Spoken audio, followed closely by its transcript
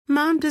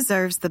Mom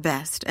deserves the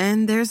best,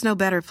 and there's no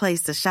better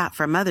place to shop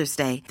for Mother's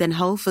Day than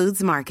Whole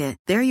Foods Market.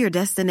 They're your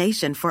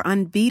destination for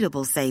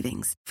unbeatable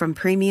savings, from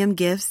premium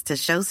gifts to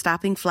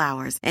show-stopping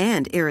flowers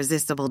and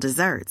irresistible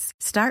desserts.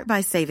 Start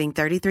by saving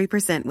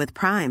 33% with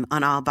Prime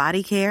on all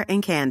body care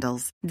and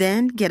candles.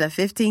 Then get a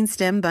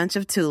 15-stem bunch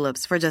of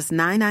tulips for just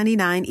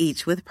 $9.99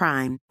 each with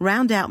Prime.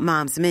 Round out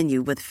Mom's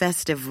menu with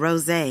festive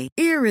rosé,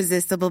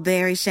 irresistible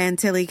berry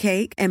chantilly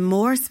cake, and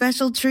more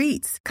special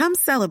treats. Come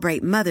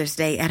celebrate Mother's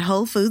Day at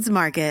Whole Foods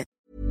Market.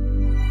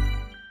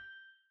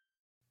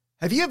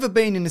 Have you ever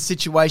been in a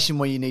situation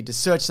where you need to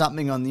search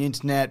something on the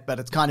internet, but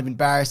it's kind of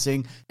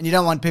embarrassing and you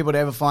don't want people to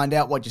ever find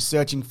out what you're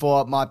searching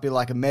for? It might be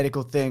like a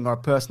medical thing or a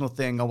personal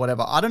thing or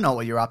whatever. I don't know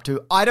what you're up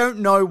to. I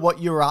don't know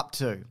what you're up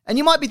to. And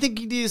you might be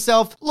thinking to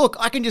yourself, look,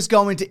 I can just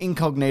go into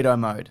incognito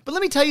mode. But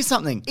let me tell you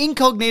something.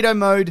 Incognito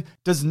mode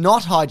does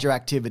not hide your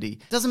activity.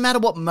 It doesn't matter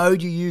what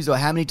mode you use or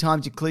how many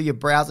times you clear your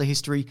browser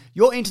history.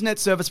 Your internet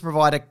service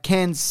provider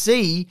can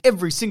see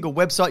every single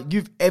website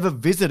you've ever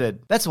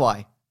visited. That's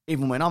why,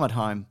 even when I'm at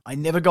home, I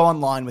never go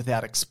online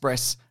without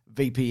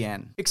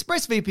ExpressVPN.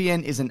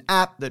 ExpressVPN is an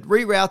app that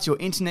reroutes your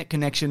internet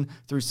connection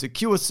through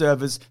secure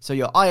servers so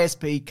your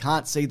ISP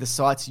can't see the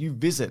sites you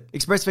visit.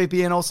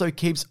 ExpressVPN also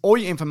keeps all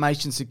your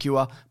information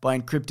secure by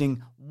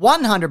encrypting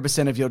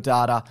 100% of your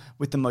data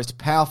with the most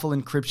powerful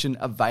encryption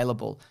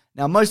available.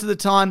 Now, most of the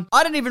time,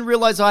 I don't even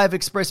realize I have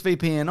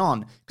ExpressVPN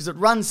on because it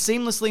runs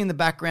seamlessly in the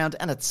background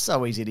and it's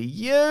so easy to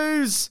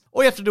use.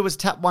 All you have to do is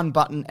tap one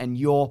button and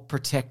you're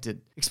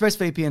protected.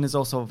 ExpressVPN is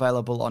also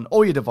available on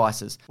all your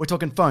devices. We're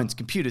talking phones,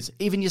 computers,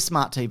 even your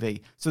smart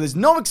TV. So there's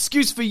no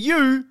excuse for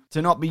you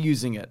to not be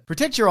using it.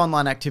 Protect your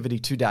online activity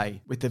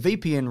today with the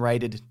VPN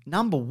rated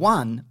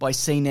 #1 by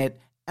CNET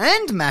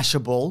and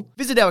Mashable.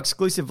 Visit our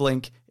exclusive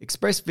link,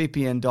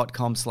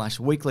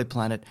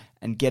 expressvpn.com/weeklyplanet,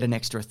 and get an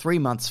extra 3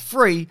 months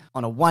free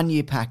on a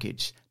 1-year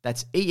package.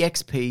 That's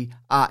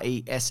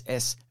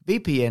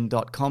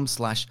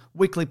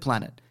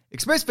expressvpn.com/weeklyplanet.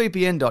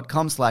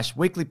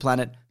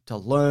 expressvpn.com/weeklyplanet to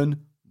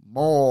learn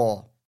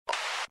more.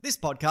 This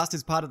podcast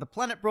is part of the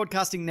Planet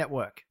Broadcasting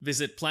Network.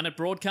 Visit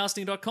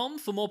planetbroadcasting.com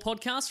for more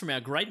podcasts from our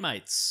great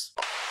mates.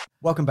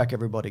 Welcome back,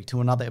 everybody, to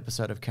another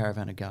episode of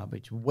Caravan of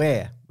Garbage,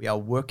 where we are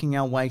working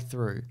our way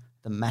through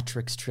the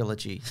Matrix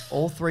trilogy,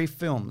 all 3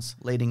 films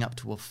leading up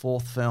to a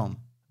 4th film.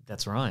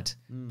 That's right,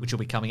 which will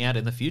be coming out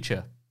in the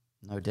future.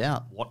 No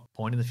doubt. What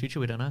point in the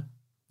future, we don't know.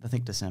 I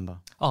think December.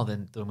 Oh,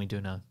 then we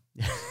do know.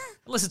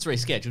 Unless it's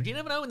rescheduled. You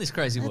never know in this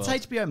crazy world. It's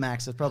HBO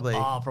Max. It's probably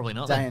probably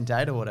not day then. and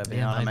date or whatever. Yeah,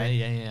 you know what I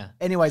mean? Yeah.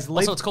 Anyways,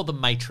 also, it's called The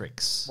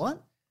Matrix.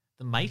 What?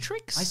 The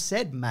Matrix? I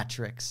said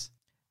Matrix.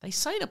 They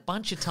say it a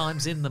bunch of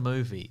times in the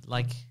movie.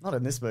 Not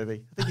in this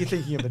movie. I think you're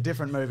thinking of a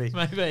different movie.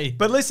 Maybe.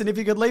 But listen, if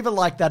you could leave it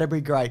like that, it'd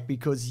be great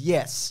because,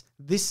 yes,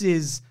 this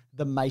is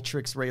The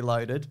Matrix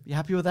Reloaded. You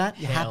happy with that?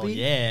 You Hell happy?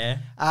 Yeah.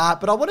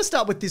 But I want to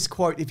start with this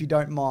quote, if you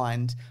don't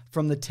mind,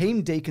 from the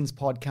Team Deacons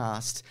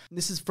podcast.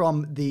 This is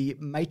from the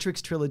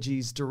Matrix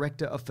Trilogy's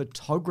director of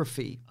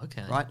photography,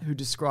 right, who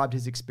described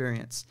his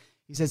experience.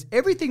 He says,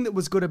 everything that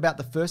was good about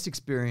the first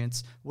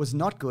experience was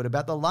not good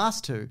about the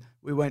last 2.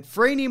 We weren't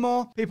free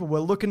anymore. People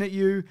were looking at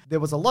you. There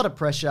was a lot of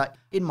pressure.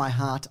 In my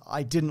heart,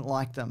 I didn't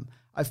like them.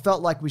 I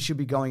felt like we should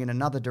be going in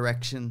another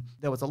direction.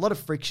 There was a lot of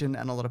friction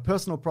and a lot of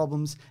personal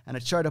problems, and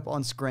it showed up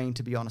on screen,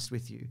 to be honest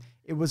with you.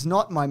 It was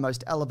not my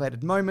most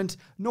elevated moment,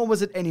 nor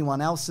was it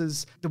anyone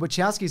else's. The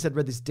Wachowskis had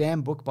read this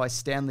damn book by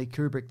Stanley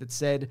Kubrick that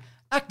said,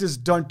 actors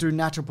don't do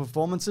natural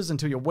performances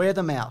until you wear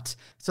them out.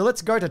 So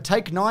let's go to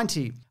take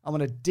 90. I'm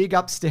going to dig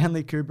up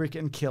Stanley Kubrick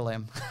and kill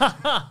him. There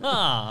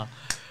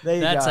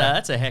you go.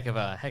 That's a heck of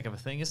a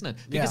thing, isn't it?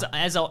 Because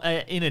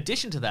in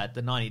addition to that,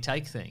 the 90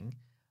 take thing,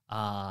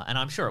 and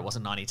I'm sure it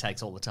wasn't 90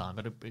 takes all the time,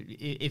 but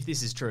if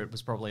this is true, it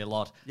was probably a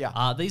lot.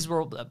 Yeah. These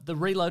were the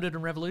Reloaded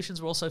and Revolutions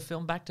were also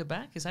filmed back to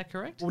back. Is that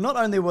correct? Well, not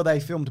only were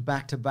they filmed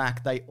back to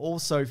back, they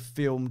also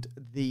filmed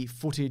the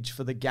footage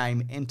for the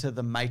game Enter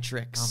the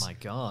Matrix. Oh my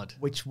God!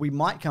 Which we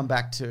might come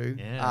back to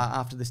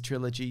after this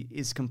trilogy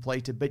is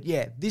completed. But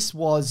yeah, this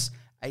was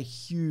a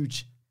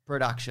huge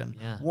production.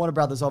 Yeah. Warner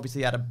Brothers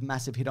obviously had a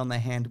massive hit on their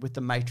hand with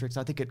The Matrix.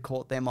 I think it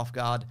caught them off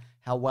guard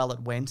how well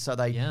it went, so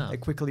they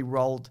quickly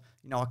rolled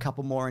a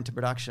couple more into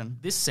production.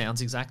 This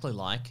sounds exactly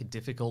like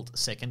difficult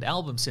second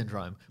album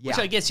syndrome, which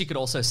I guess you could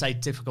also say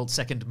difficult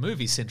second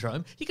movie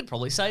syndrome. You could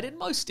probably say it in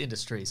most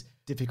industries.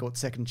 Difficult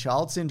second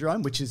child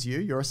syndrome, which is you.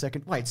 You're a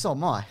second... Wait, so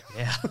am I.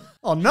 Yeah.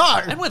 Oh,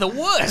 no! And we're the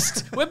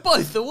worst. We're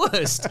both the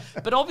worst.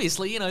 But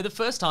obviously, the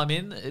first time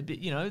in,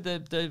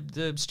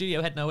 the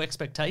studio had no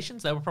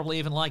expectations. They were probably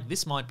even like,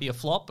 this might be a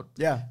flop. But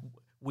yeah.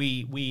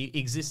 We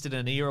exist in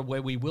an era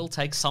where we will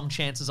take some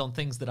chances on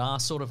things that are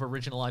sort of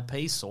original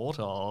IP, sort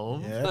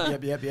of.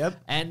 Yep.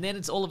 And then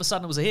it's all of a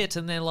sudden it was a hit,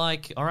 and they're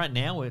like, all right,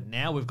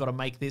 now we've got to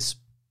make this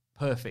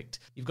perfect.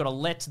 You've got to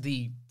let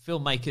the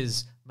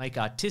filmmakers make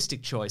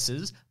artistic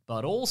choices,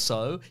 but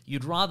also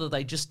you'd rather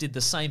they just did the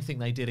same thing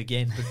they did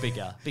again, but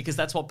bigger, because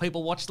that's what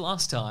people watched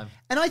last time.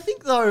 And I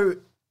think, though,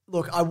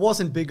 Look, I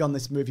wasn't big on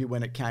this movie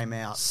when it came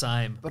out.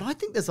 Same. But I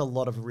think there's a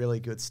lot of really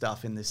good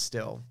stuff in this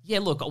still. Yeah,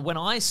 look, when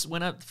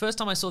first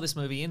time I saw this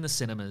movie in the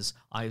cinemas,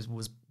 I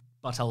was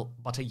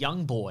but a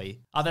young boy.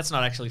 Oh, that's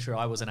not actually true.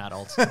 I was an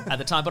adult at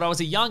the time, but I was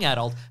a young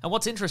adult. And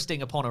what's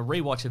interesting upon a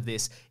rewatch of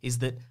this is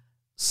that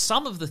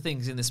some of the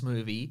things in this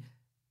movie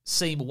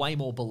seem way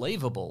more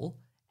believable,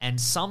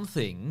 and some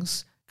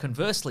things,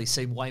 conversely,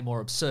 seem way more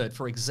absurd.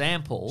 For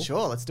example...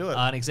 Sure, let's do it.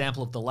 An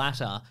example of the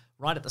latter...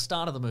 Right at the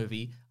start of the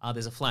movie,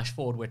 there's a flash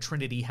forward where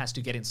Trinity has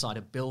to get inside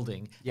a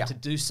building. Yeah. To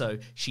do so,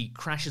 she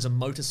crashes a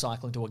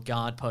motorcycle into a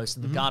guard post,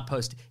 and the guard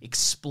post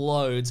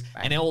explodes,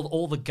 and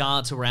all the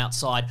guards who are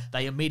outside,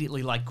 they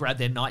immediately grab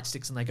their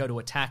nightsticks and they go to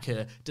attack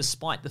her,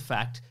 despite the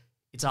fact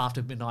it's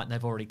after midnight and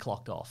they've already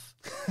clocked off.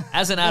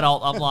 As an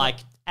adult, I'm like,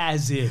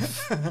 as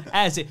if.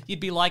 You'd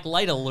be like,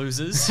 later,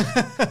 losers.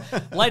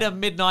 Later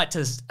midnight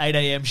to 8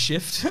 a.m.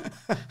 shift.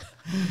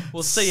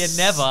 We'll see you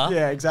never.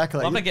 Yeah,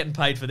 exactly. I'm not getting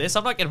paid for this.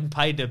 I'm not getting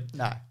paid to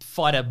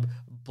fight a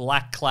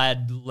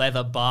black-clad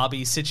leather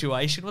Barbie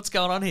situation. What's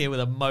going on here with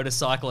a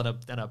motorcycle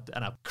and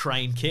a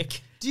crane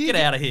kick? Get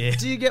out of here.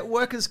 Do you get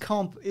workers'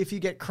 comp if you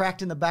get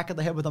cracked in the back of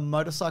the head with a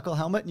motorcycle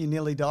helmet and you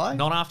nearly die?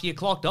 Not after you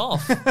clocked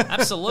off.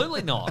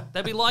 Absolutely not.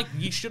 They'd be like,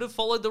 you should have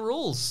followed the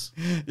rules.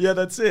 Yeah,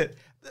 that's it.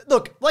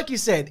 Look, like you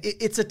said,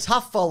 it's a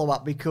tough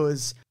follow-up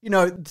because,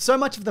 so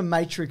much of The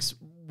Matrix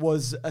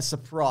was a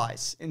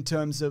surprise in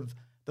terms of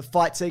the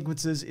fight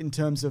sequences, in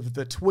terms of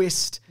the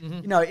twist.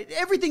 Mm-hmm.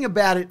 Everything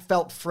about it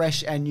felt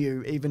fresh and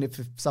new, even if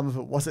some of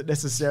it wasn't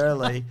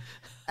necessarily.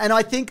 And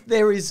I think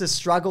there is a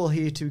struggle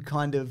here to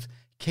kind of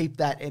keep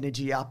that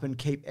energy up and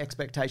keep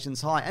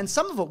expectations high. And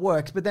some of it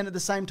works, but then at the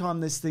same time,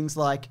 there's things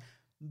like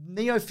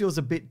Neo feels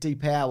a bit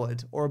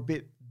depowered or a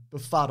bit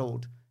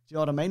befuddled. Do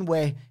you know what I mean?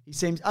 Where he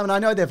seems... I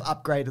know they've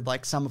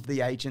upgraded some of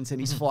the agents and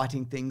he's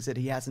fighting things that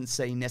he hasn't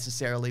seen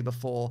necessarily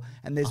before.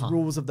 And there's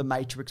rules of the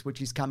Matrix which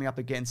he's coming up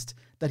against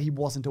that he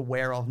wasn't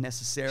aware of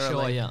necessarily.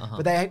 Sure, yeah.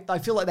 But I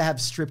feel like they have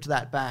stripped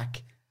that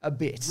back a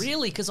bit.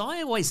 Really? Because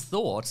I always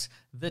thought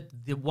that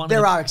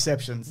there are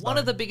exceptions. One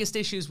of the biggest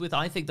issues with,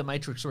 I think, The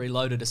Matrix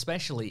Reloaded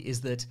especially,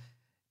 is that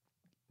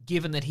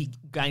given that he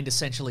gained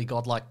essentially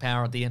godlike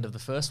power at the end of the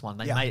first one,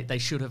 they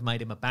should have made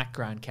him a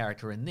background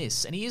character in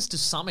this. And he is to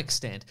some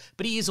extent,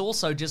 but he is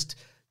also just,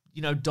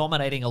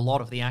 dominating a lot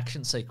of the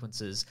action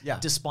sequences,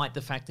 despite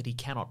the fact that he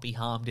cannot be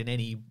harmed in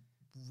any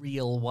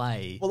real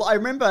way. Well, I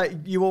remember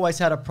you always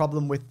had a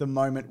problem with the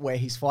moment where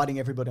he's fighting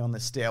everybody on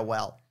the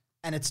stairwell.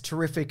 And it's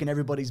terrific and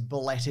everybody's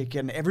balletic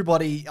and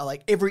everybody,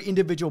 every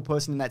individual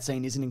person in that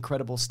scene is an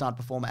incredible stunt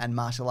performer and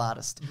martial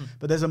artist. Mm-hmm.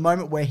 But there's a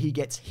moment where he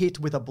gets hit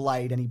with a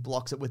blade and he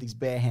blocks it with his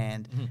bare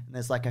hand. Mm-hmm. And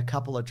there's a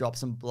couple of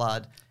drops of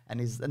blood and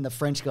the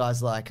French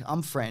guy's like,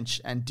 I'm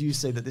French and do you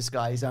see that this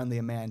guy is only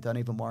a man? Don't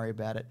even worry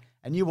about it.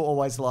 And you were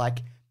always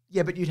like,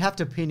 yeah, but you'd have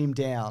to pin him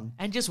down.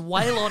 And just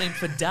wail on him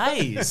for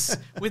days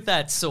with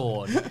that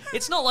sword.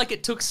 It's not like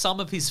it took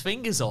some of his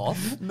fingers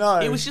off.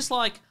 No. It was just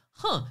like...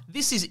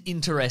 this is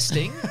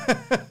interesting,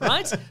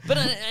 right? But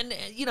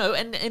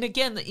and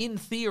again, in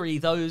theory,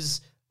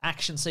 those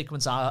action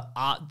sequences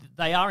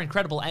are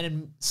incredible,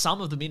 and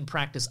some of them in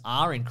practice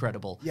are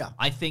incredible. Yeah,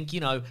 I think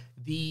the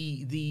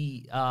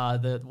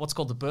what's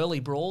called the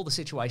Burley Brawl, the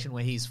situation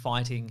where he's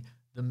fighting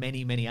the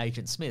many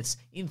Agent Smiths.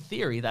 In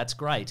theory, that's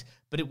great,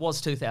 but it was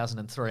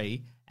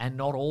 2003. And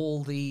not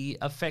all the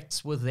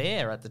effects were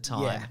there at the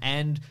time. Yeah.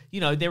 And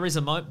there is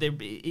a moment.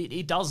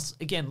 It does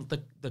again.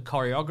 The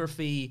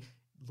choreography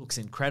looks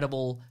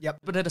incredible. Yep.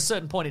 But at a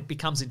certain point, it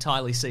becomes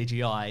entirely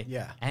CGI.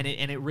 Yeah. And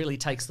it really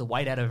takes the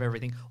weight out of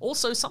everything.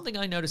 Also, something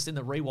I noticed in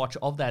the rewatch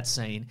of that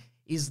scene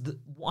is that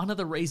one of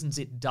the reasons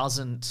it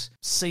doesn't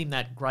seem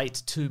that great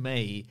to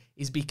me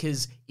is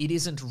because it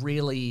isn't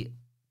really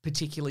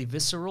particularly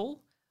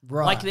visceral.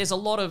 Right. There's a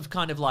lot of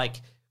kind of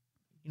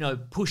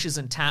pushes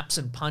and taps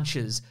and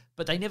punches,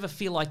 but they never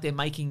feel like they're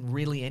making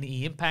really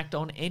any impact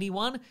on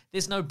anyone.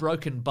 There's no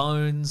broken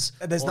bones.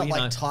 There's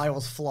not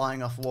tiles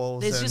flying off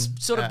walls. There's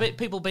just sort of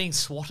people being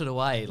swatted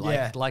away,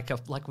 like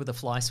with a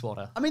fly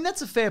swatter. I mean,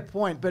 that's a fair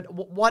point, but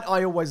what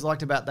I always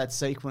liked about that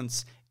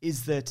sequence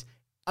is that,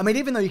 I mean,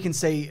 even though you can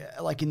see,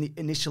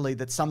 initially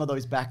that some of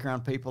those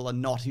background people are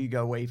not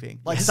Hugo Weaving.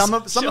 Yes, some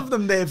of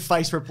them they've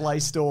face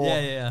replaced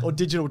or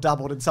digital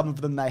doubled, and some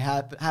of them they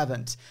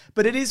haven't.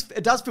 But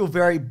it does feel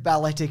very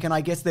balletic, and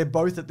I guess they're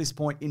both at this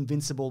point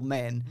invincible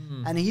men.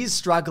 And he is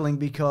struggling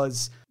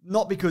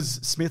not because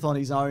Smith on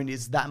his own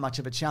is that much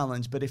of a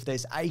challenge, but if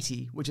there's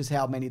 80, which is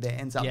how many there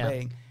ends up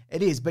being,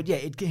 it is. But yeah,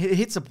 it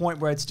hits a point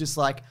where it's just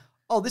like,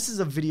 oh, this is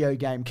a video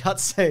game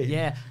cutscene.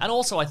 Yeah, and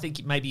also I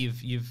think maybe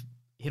you've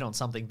hit on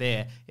something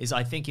there, is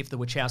I think if the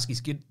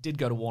Wachowskis did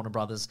go to Warner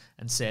Brothers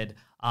and said,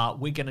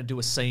 we're going to do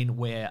a scene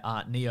where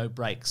Neo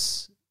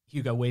breaks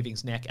Hugo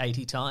Weaving's neck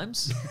 80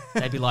 times,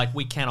 they'd be like,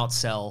 we cannot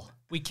sell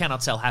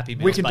Happy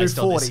Meals based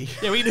on this. We can do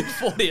 40. Yeah, we can do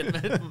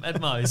 40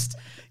 at most.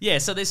 Yeah,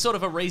 so there's sort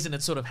of a reason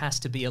it sort of has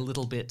to be a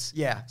little bit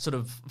sort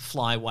of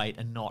flyweight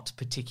and not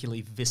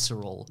particularly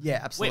visceral. Yeah,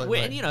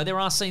 absolutely. And, there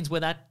are scenes where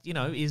that,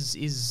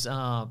 is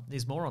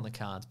more on the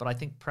cards, but I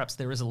think perhaps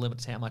there is a limit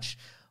to how much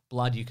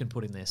blood you can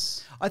put in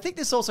this. I think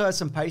this also has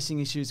some pacing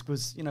issues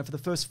because, you know, for the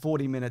first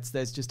 40 minutes,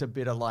 there's just a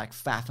bit of like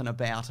faffing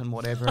about and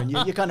whatever. And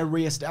you're kind of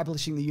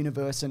re-establishing the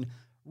universe and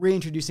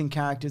reintroducing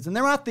characters. And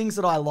there are things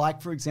that I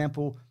like. For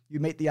example, you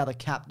meet the other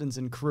captains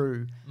and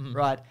crew,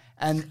 right?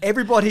 And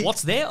everybody...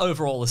 What's their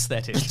overall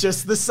aesthetic?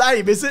 Just the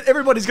same, is it?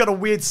 Everybody's got a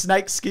weird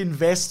snakeskin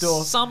vest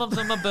or... Some of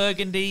them are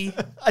burgundy.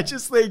 I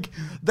just think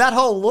that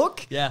whole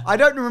look... Yeah. I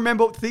don't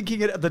remember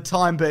thinking it at the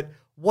time, but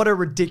what a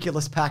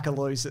ridiculous pack of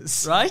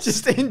losers. Right?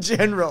 Just in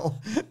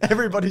general.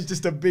 Everybody's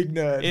just a big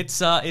nerd.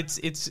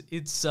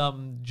 It's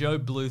Joe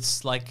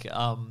Bluth's like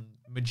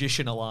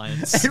magician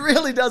alliance. It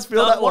really does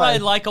feel that what way. I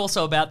like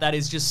also about that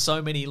is just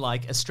so many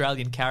like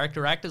Australian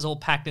character actors all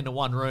packed into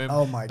one room.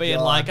 Oh my being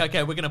God. like,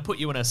 okay, we're going to put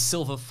you in a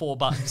silver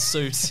 4-button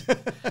suit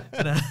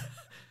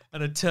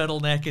and a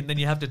turtleneck, and then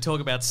you have to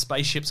talk about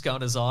spaceships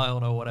going to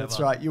Zion or whatever. That's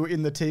right. You were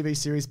in the TV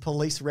series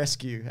Police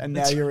Rescue, and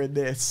now you're in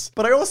this.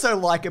 But I also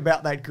like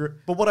about that group.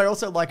 But what I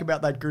also like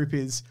about that group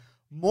is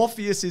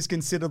Morpheus is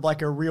considered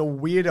like a real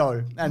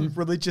weirdo and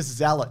religious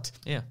zealot.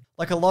 Yeah.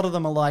 Like a lot of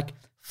them are like,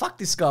 fuck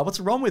this guy, what's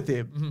wrong with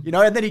him? You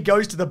know, and then he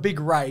goes to the big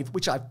rave,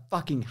 which I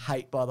fucking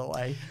hate, by the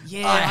way.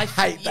 Yeah, I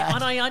hate that.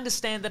 And I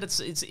understand that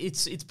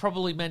it's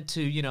probably meant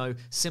to, you know,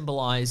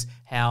 symbolize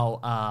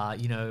how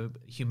you know,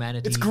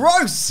 humanity. It's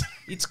gross.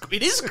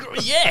 It is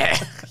yeah.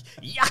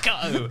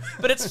 Yucko.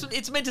 But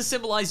it's meant to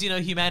symbolize, you know,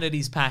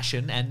 humanity's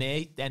passion and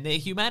their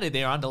humanity,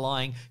 their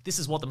underlying, this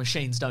is what the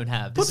machines don't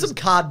have. Put some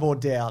cardboard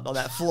down on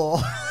that floor.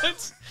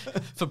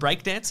 For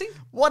breakdancing?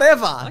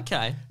 Whatever.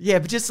 Okay. Yeah,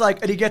 but just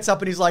like, and he gets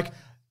up and he's like,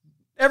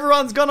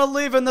 everyone's gonna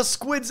live and the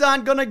squids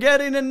aren't gonna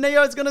get in and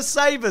Neo's gonna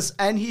save us.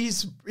 And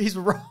he's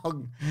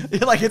wrong.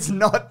 Like, it's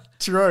not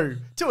true.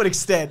 To an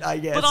extent, I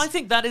guess. But I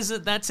think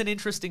that's an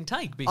interesting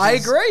take. Because, I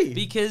agree.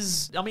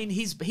 Because, I mean,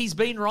 he's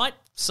been right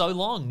so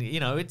long. You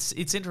know,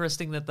 it's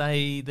interesting that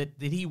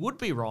he would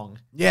be wrong.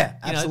 Yeah,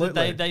 You know,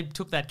 absolutely. that they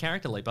took that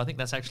character leap. I think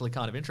that's actually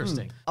kind of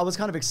interesting. I was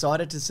kind of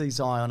excited to see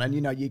Zion, and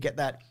you know, you get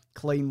that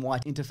clean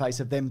white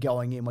interface of them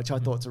going in, which I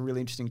thought was a really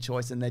interesting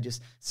choice, and they're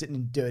just sitting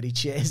in dirty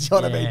chairs, you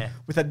know what I mean, Yeah.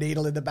 with a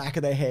needle in the back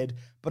of their head.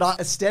 But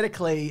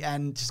aesthetically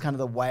and just kind of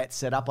the way it's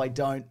set up,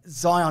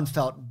 Zion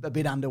felt a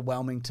bit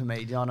underwhelming to me,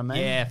 do you know what I mean?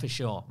 Yeah, for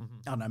sure.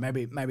 I don't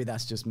know, maybe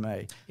that's just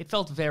me. It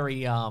felt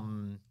very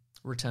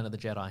Return of the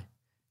Jedi.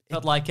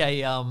 Felt like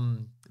the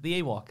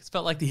Ewok. It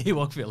felt like the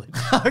Ewok village.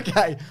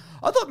 Okay.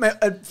 I thought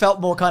it felt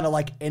more kind of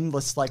like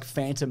endless, like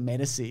Phantom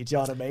Menace-y, do you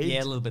know what I mean?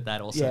 Yeah, a little bit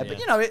that also. Yeah, but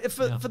you know,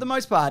 for the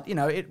most part, you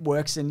know, it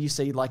works, and you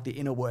see like the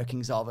inner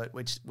workings of it,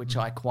 which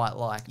I quite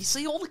like. You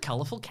see all the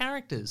colourful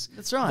characters.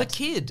 That's right. The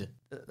kid,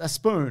 A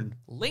spoon.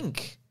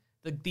 Link,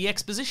 the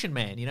exposition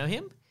man. You know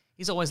him?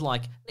 He's always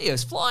like,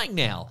 Neo's flying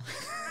now.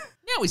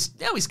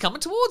 Now he's coming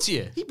towards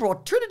you. He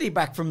brought Trinity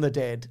back from the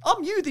dead.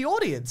 I'm you, the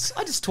audience.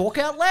 I just talk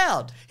out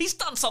loud. He's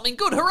done something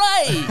good.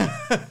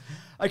 Hooray!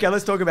 Okay,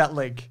 let's talk about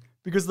Link.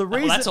 Because the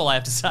reason... Well, that's all I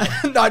have to say.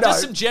 No.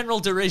 Just some general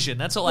derision.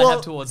 That's all I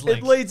have towards Link.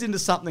 It leads into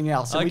something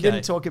else. And we Okay.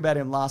 didn't talk about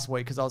him last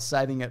week because I was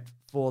saving it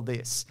for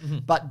this.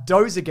 But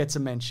Dozer gets a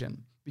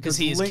mention. Because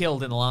he is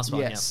killed in the last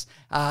one. Yes.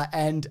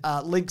 And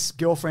Link's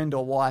girlfriend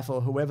or wife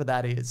or whoever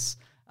that is...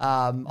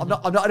 I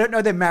don't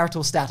know their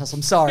marital status.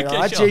 I'm sorry, Okay,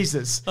 all right? sure.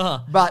 Jesus. Uh-huh.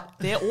 But...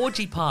 They're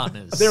orgy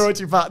partners. They're all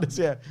two partners,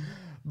 yeah.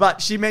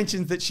 But she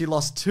mentions that she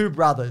lost 2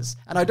 brothers.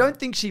 And I don't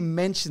think she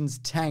mentions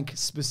Tank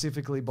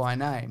specifically by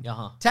name.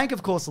 Uh-huh. Tank,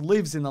 of course,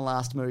 lives in the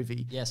last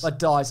movie, Yes. but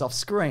dies off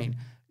screen.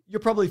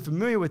 You're probably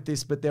familiar with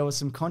this, but there was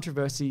some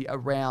controversy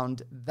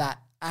around that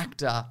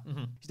actor.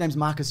 His name's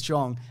Marcus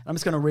Chong. I'm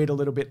just going to read a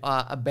little bit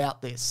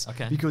about this.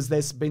 Okay. Because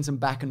there's been some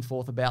back and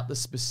forth about the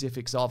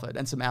specifics of it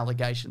and some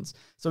allegations.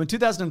 So in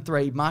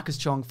 2003, Marcus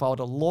Chong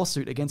filed a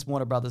lawsuit against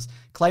Warner Brothers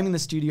claiming the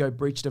studio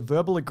breached a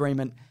verbal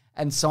agreement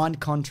and signed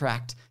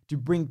contract to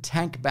bring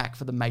Tank back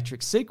for the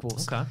Matrix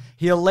sequels. Okay.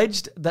 He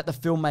alleged that the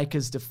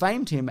filmmakers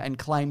defamed him and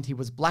claimed he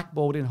was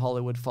blackballed in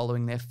Hollywood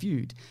following their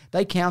feud.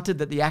 They countered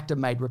that the actor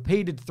made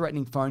repeated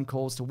threatening phone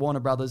calls to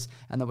Warner Brothers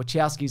and the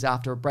Wachowskis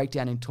after a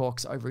breakdown in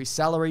talks over his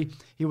salary.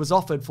 He was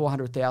offered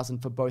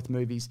 $400,000 for both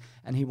movies,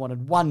 and he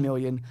wanted $1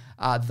 million.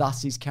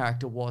 Thus, his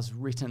character was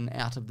written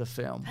out of the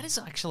film. That is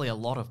actually a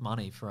lot of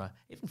money for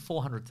even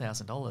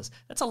 $400,000.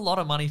 That's a lot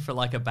of money for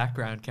like a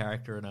background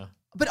character in a...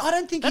 But I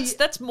don't think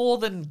That's more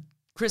than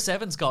Chris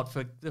Evans got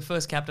for the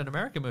first Captain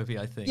America movie,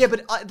 I think. Yeah,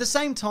 but at the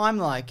same time,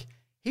 like,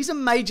 he's a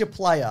major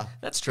player.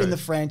 That's true. In the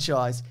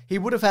franchise. He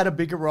would have had a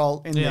bigger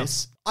role in Yeah.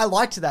 this. I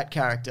liked that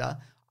character.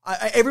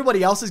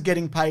 Everybody else is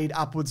getting paid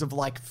upwards of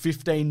like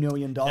 $15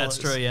 million. That's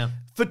true, yeah.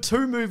 For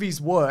 2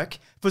 movies' work,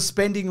 for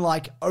spending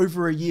like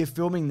over a year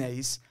filming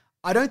these,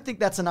 I don't think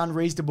that's an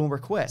unreasonable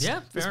request.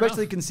 Yeah, fair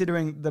especially enough.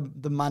 considering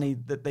the money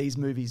that these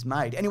movies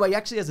made. Anyway, he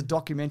actually has a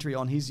documentary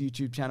on his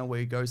YouTube channel where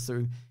he goes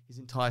through his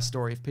entire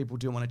story if people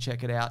do want to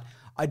check it out.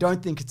 I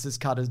don't think it's as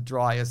cut as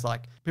dry as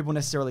like people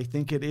necessarily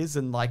think it is,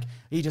 and like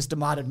he just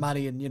demanded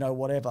money and, you know,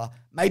 whatever.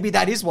 Maybe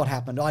that is what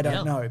happened. I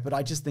don't know, but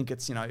I just think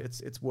it's, you know,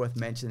 it's worth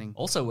mentioning.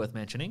 Also worth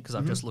mentioning, because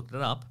I've just looked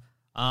it up,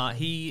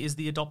 He is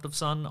the adoptive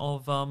son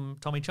of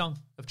Tommy Chung,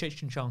 of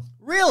Cheech and Chong.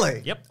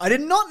 Really? Yep. I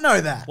did not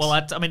know that. Well,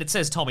 I mean, it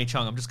says Tommy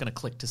Chung. I'm just going to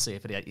click to see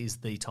if it is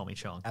the Tommy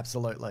Chung.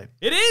 Absolutely.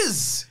 It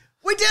is!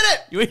 We did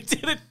it! We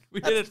did it.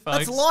 We did it, folks.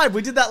 That's live.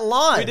 We did that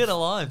live. We did it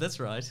live. That's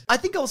right. I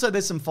think also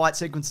there's some fight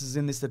sequences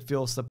in this that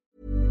feel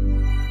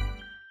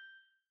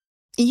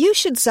You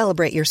should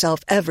celebrate yourself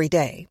every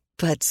day,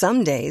 but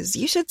some days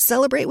you should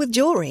celebrate with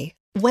jewelry.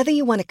 Whether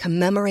you want to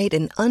commemorate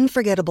an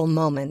unforgettable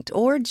moment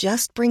or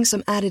just bring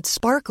some added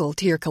sparkle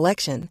to your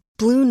collection,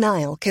 Blue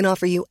Nile can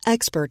offer you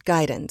expert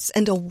guidance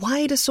and a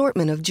wide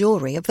assortment of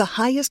jewelry of the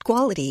highest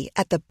quality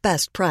at the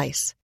best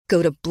price.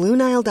 Go to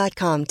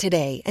BlueNile.com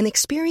today and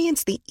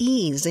experience the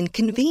ease and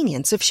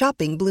convenience of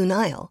shopping Blue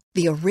Nile,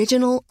 the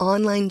original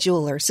online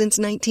jeweler since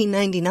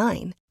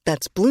 1999.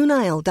 That's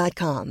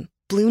BlueNile.com.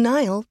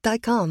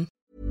 BlueNile.com.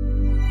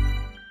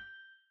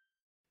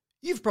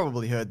 You've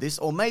probably heard this,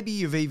 or maybe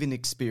you've even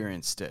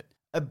experienced it.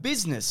 A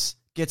business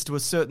gets to a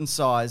certain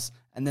size,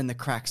 and then the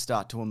cracks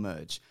start to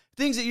emerge.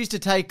 Things that used to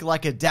take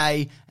like a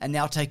day and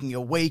now taking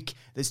a week.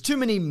 There's too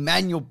many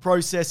manual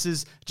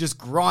processes just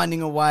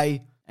grinding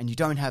away, and you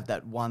don't have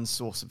that one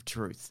source of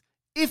truth.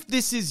 If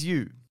this is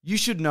you, you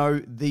should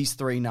know these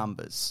three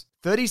numbers.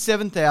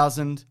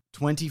 37,000,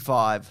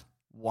 25,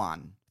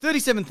 1.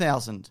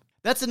 37,000.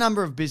 That's the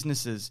number of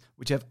businesses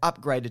which have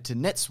upgraded to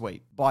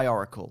NetSuite by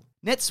Oracle.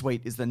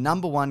 NetSuite is the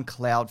 #1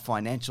 cloud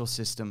financial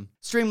system,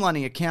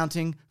 streamlining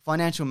accounting,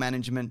 financial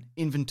management,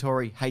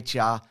 inventory,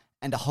 HR,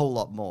 and a whole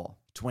lot more.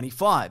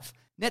 25.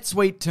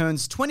 NetSuite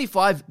turns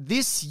 25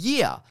 this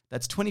year.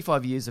 That's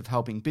 25 years of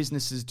helping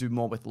businesses do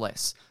more with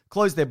less,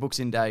 close their books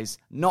in days,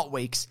 not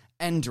weeks,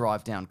 and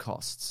drive down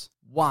costs.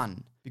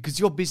 1.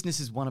 Because your business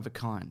is one of a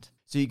kind.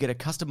 So you get a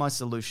customized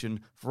solution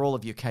for all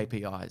of your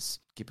KPIs,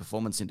 key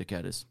performance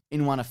indicators,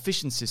 in one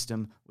efficient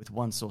system with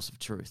one source of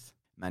truth.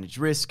 Manage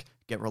risk,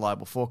 get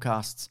reliable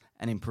forecasts,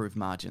 and improve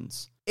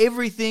margins.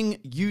 Everything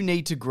you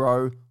need to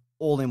grow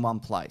all in one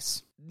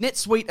place.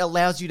 NetSuite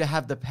allows you to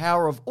have the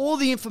power of all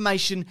the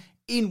information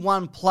in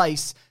one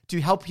place to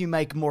help you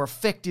make more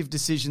effective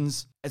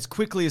decisions as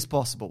quickly as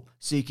possible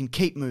so you can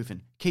keep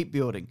moving, keep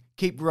building,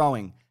 keep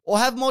growing, or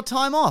have more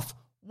time off,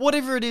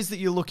 whatever it is that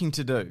you're looking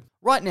to do.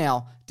 Right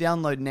now,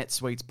 download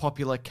NetSuite's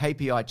popular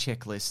KPI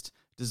checklist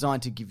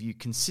designed to give you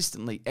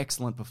consistently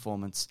excellent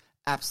performance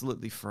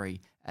absolutely free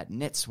at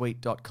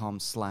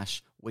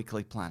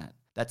netsuite.com/weeklyplanet.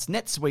 That's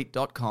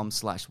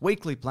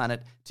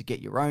netsuite.com/weeklyplanet to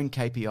get your own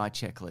KPI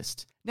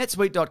checklist.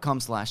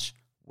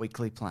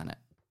 netsuite.com/weeklyplanet.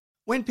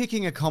 When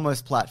picking a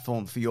commerce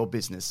platform for your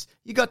business,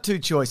 you got two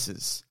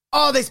choices.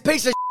 Oh, this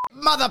piece of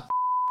mother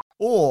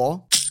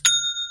or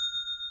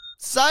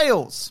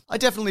sales. I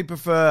definitely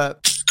prefer,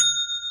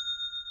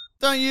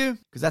 don't you?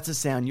 Because that's a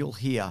sound you'll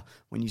hear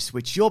when you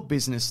switch your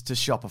business to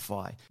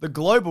Shopify, the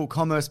global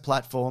commerce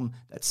platform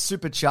that's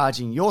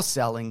supercharging your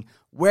selling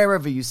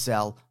wherever you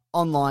sell,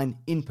 online,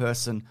 in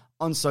person,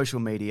 on social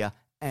media,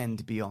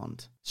 and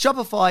beyond.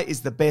 Shopify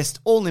is the best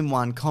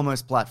all-in-one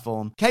commerce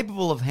platform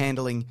capable of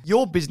handling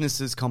your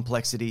business's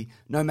complexity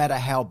no matter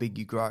how big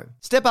you grow.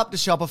 Step up to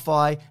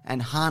Shopify and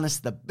harness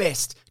the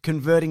best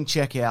converting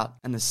checkout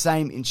and the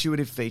same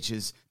intuitive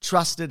features,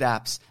 trusted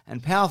apps,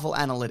 and powerful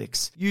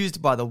analytics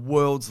used by the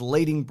world's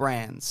leading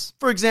brands.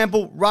 For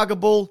example,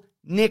 Ruggable,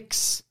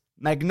 Nix,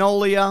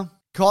 Magnolia,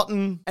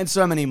 Cotton, and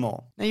so many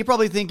more. Now you're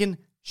probably thinking,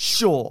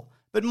 sure,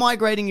 but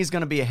migrating is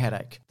going to be a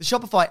headache. The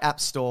Shopify App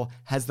Store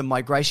has the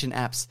migration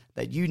apps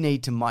that you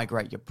need to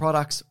migrate your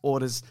products,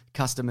 orders,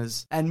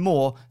 customers, and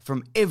more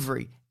from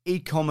every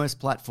e-commerce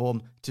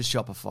platform to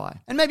Shopify.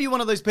 And maybe you're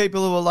one of those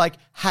people who are like,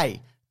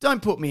 hey,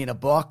 don't put me in a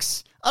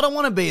box. I don't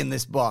want to be in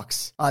this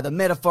box, either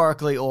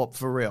metaphorically or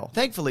for real.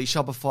 Thankfully,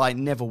 Shopify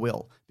never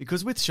will,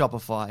 because with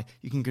Shopify,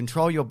 you can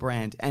control your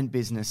brand and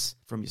business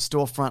from your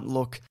storefront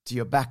look to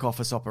your back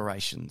office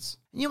operations.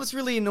 And you know what's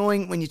really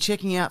annoying when you're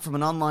checking out from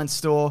an online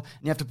store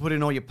and you have to put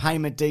in all your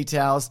payment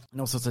details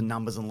and all sorts of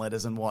numbers and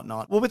letters and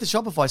whatnot? Well, with the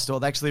Shopify store,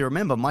 they actually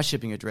remember my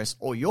shipping address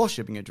or your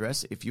shipping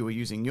address if you were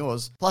using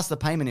yours, plus the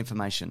payment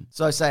information.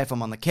 So say if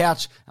I'm on the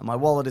couch and my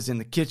wallet is in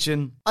the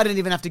kitchen, I don't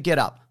even have to get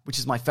up, which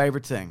is my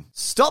favorite thing.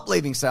 Stop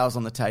leaving sales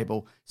on the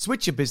table,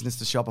 switch your business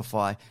to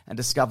Shopify, and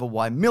discover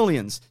why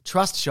millions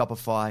trust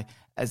Shopify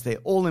as their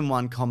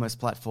all-in-one commerce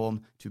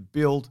platform to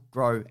build,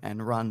 grow,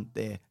 and run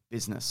their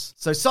business.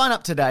 So sign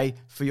up today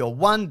for your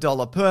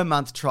 $1 per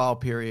month trial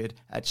period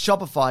at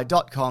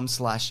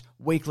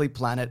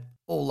shopify.com/weeklyplanet,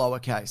 all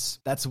lowercase.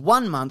 That's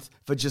 1 month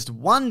for just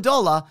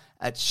 $1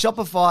 at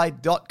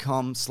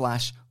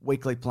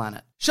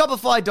shopify.com/weeklyplanet.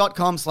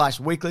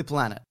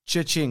 Shopify.com/weeklyplanet.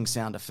 Cha-ching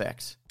sound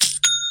effect.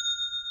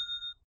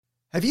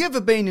 Have you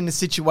ever been in a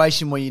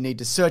situation where you need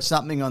to search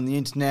something on the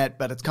internet,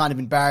 but it's kind of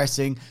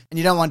embarrassing, and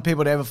you don't want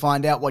people to ever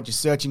find out what you're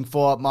searching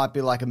for? It might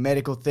be like a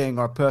medical thing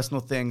or a personal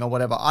thing or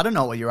whatever. I don't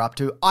know what you're up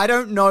to. I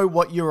don't know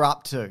what you're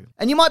up to.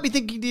 And you might be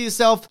thinking to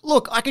yourself,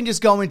 look, I can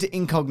just go into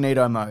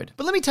incognito mode.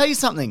 But let me tell you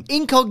something.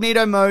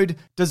 Incognito mode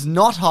does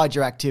not hide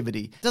your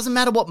activity. It doesn't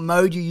matter what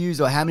mode you use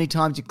or how many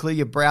times you clear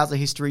your browser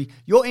history.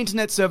 Your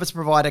internet service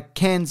provider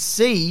can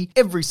see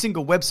every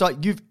single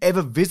website you've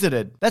ever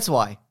visited. That's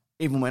why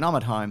even when I'm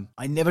at home,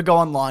 I never go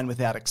online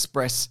without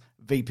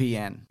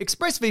ExpressVPN.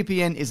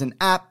 ExpressVPN is an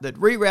app that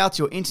reroutes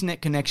your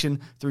internet connection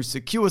through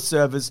secure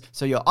servers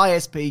so your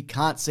ISP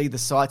can't see the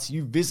sites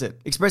you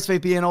visit.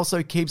 ExpressVPN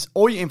also keeps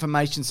all your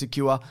information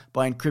secure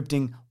by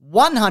encrypting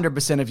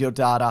 100% of your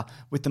data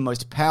with the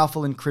most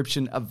powerful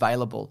encryption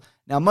available.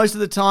 Now, most of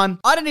the time,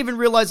 I don't even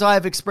realize I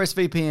have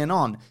ExpressVPN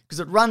on because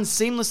it runs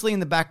seamlessly in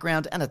the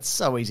background and it's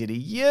so easy to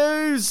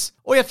use.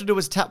 All you have to do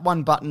is tap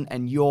one button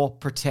and you're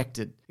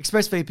protected.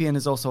 ExpressVPN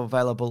is also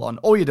available on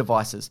all your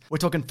devices. We're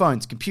talking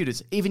phones,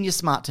 computers, even your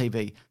smart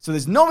TV. So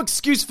there's no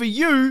excuse for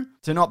you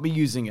to not be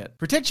using it.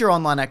 Protect your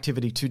online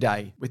activity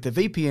today with the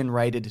VPN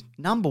rated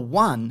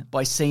 #1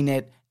 by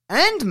CNET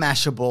and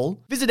Mashable.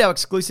 Visit our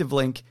exclusive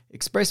link,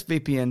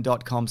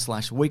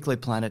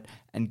 expressvpn.com/weeklyplanet,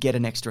 and get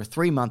an extra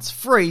 3 months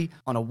free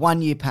on a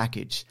 1-year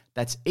package.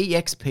 That's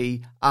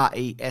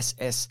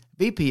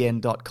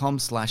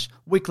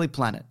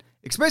expressvpn.com/weeklyplanet.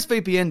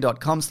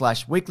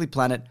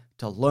 expressvpn.com/weeklyplanet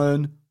to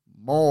learn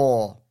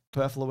more.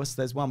 Superfluous.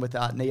 There's one with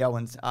Neo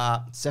and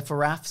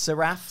Seraph.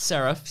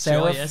 Sure,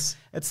 yes.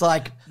 It's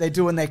like they're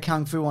doing their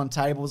kung fu on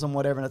tables and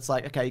whatever, and it's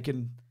like, okay, you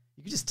can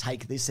just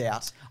take this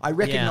out. I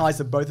recognize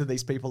that both of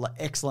these people are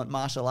excellent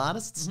martial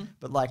artists,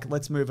 but like,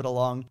 let's move it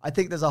along. I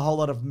think there's a whole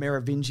lot of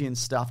Merovingian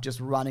stuff just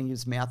running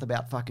his mouth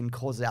about fucking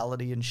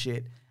causality and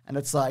shit. And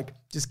it's like,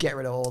 just get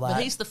rid of all that.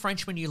 But he's the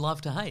Frenchman you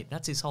love to hate.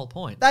 That's his whole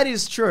point. That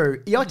is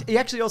true. He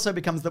actually also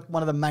becomes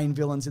one of the main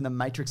villains in The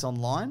Matrix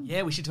Online.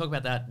 Yeah, we should talk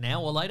about that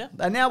now or later.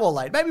 Now or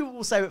later. Maybe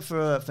we'll save it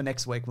for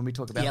next week when we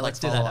talk about let's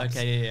do that.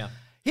 Okay, yeah.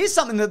 Here's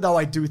something that, though,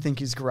 I do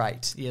think is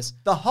great. Yes.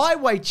 The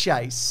highway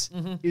chase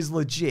is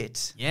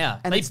legit. Yeah.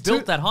 And they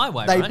built that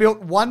highway, They right?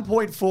 built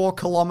 1.4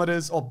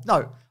 kilometers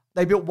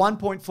they built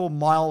 1.4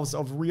 miles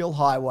of real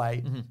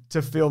highway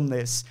to film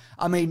this.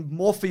 I mean,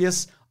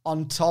 Morpheus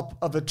on top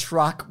of a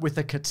truck with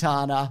a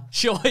katana.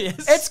 Sure,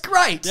 yes. It's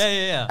great.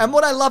 Yeah. And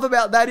what I love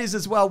about that is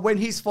as well, when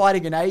he's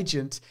fighting an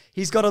agent,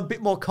 he's got a bit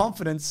more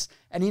confidence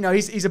and,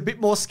 he's a bit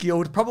more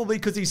skilled, probably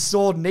because he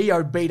saw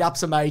Neo beat up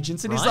some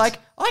agents and he's like,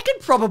 I can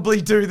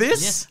probably do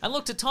this. Yeah. And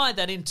look, to tie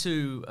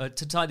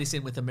this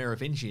in with the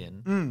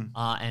Merovingian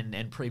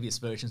and previous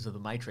versions of The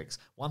Matrix,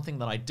 one thing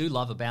that I do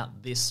love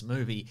about this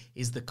movie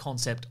is the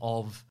concept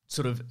of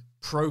sort of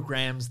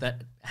programs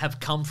that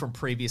have come from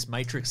previous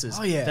Matrixes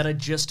that are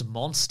just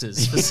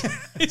monsters for some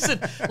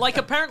reason. Like,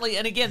 apparently,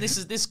 and again,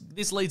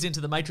 this leads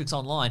into The Matrix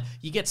Online.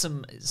 You get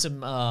some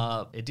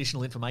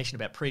additional information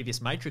about previous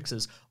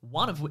Matrixes.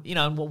 One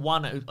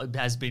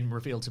has been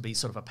revealed to be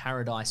sort of a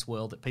paradise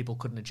world that people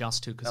couldn't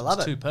adjust to because it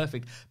was too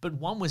perfect. But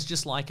one was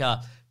just like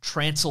a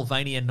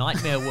Transylvania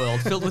nightmare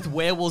world filled with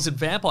werewolves and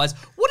vampires.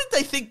 What did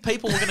they think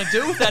people were going to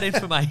do with that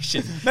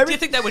information? Did you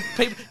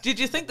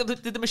think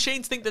did the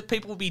machines think that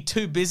people would be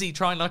too busy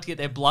trying not to get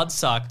their blood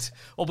sucked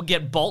or would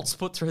get bolts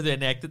put through their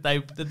neck that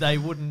they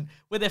wouldn't?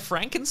 Were they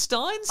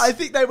Frankensteins? I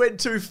think they went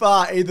too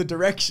far either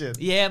direction.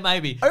 Yeah,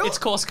 maybe. It's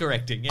course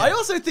correcting. Yeah. I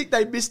also think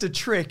they missed a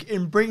trick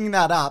in bringing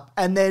that up,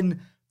 and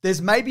then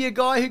there's maybe a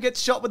guy who gets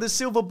shot with a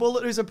silver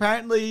bullet who's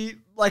apparently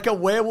like a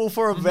werewolf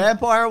or a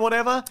vampire or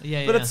whatever.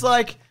 But it's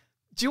like,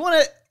 do you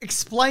want to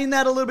explain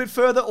that a little bit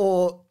further,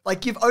 or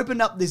like, you've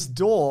opened up this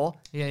door?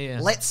 Yeah.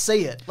 Let's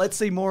see it. Let's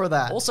see more of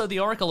that. Also, the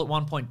Oracle at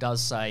one point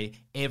does say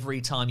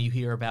every time you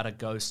hear about a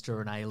ghost or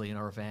an alien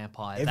or a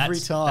vampire,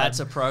 that's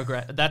a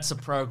program. That's a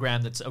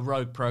program. That's a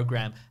rogue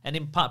program. And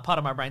in part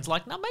of my brain's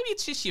like, no, maybe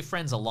it's just your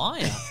friend's a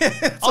liar.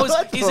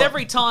 Is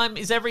every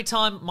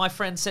time my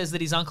friend says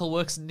that his uncle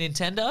works at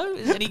Nintendo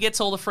and he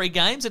gets all the free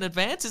games in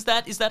advance, is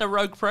that a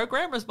rogue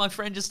program, or is my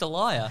friend just a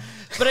liar?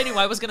 But anyway,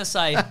 I was going to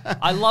say,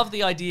 I love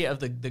the idea of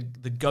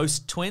the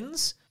ghost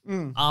twins.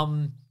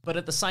 But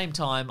at the same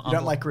time, you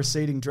don't like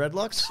receding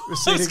dreadlocks?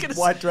 Receding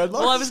white dreadlocks?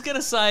 Well, I was going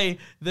to say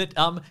that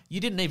you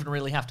didn't even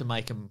really have to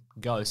make them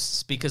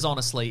ghosts, because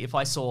honestly, if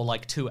I saw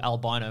like two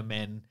albino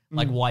men,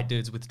 like white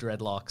dudes with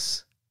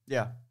dreadlocks,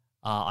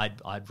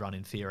 I'd run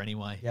in fear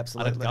anyway. Yeah,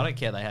 absolutely. I don't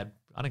care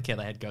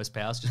they had ghost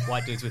powers. Just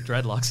white dudes with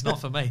dreadlocks,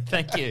 not for me.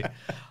 Thank you.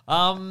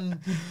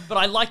 But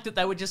I liked that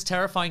they were just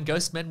terrifying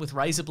ghost men with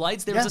razor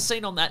blades. There's a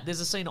scene on that.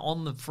 There's a scene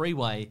on the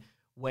freeway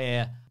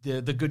where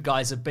the good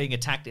guys are being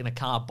attacked in a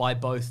car by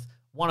both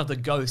one of the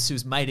ghosts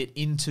who's made it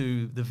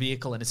into the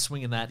vehicle and is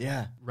swinging that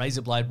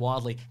razor blade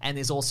wildly, and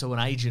there's also an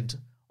agent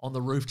on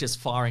the roof just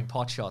firing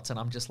pot shots, and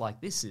I'm just like,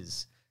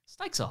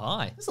 stakes are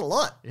high. There's a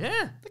lot.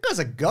 Yeah. That guy's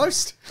a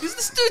ghost.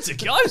 This dude's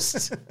a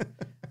ghost.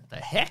 The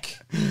heck?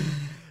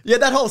 Yeah,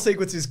 that whole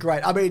sequence is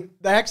great. I mean,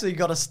 they actually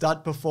got a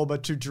stunt performer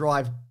to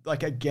drive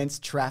like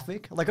against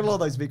traffic. Like, a lot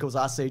of those vehicles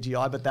are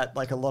CGI, but that,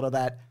 like, a lot of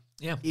that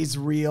is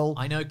real.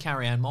 I know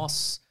Carrie-Anne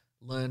Moss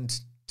learned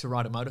to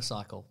ride a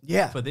motorcycle.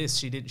 Yeah. For this,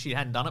 she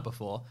hadn't done it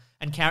before,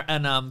 and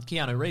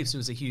Keanu Reeves, who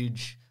was a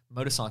huge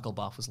motorcycle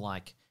buff, was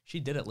like, she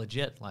did it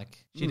legit. Like,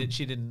 she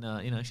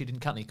didn't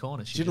cut any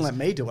corners. She didn't let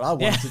me do it. I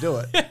wanted to do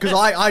it because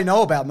I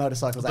know about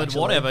motorcycles. But actually,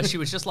 whatever. She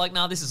was just like,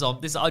 nah, this is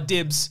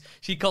dibs.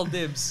 She called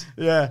dibs.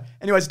 Yeah.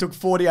 Anyways, it took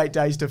 48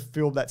 days to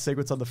film that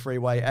sequence on the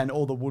freeway, and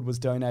all the wood was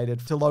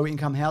donated to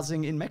low-income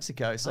housing in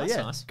Mexico. So that's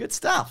nice. Good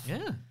stuff.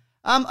 Yeah.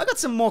 I got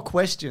some more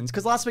questions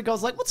because last week I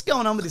was like, what's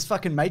going on with this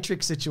fucking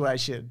Matrix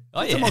situation?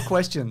 Some more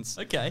questions.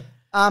 Okay.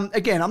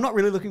 Again, I'm not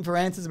really looking for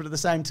answers, but at the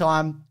same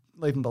time,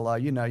 leave them below.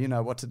 You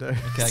know what to do.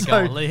 Okay, go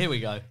on. Here we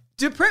go.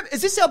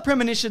 Is this how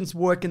premonitions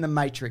work in the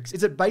Matrix?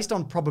 Is it based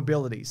on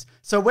probabilities?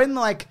 So when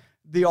like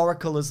the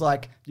Oracle is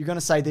like, you're going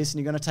to say this and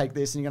you're going to take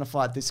this and you're going to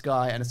fight this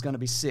guy and it's going to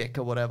be sick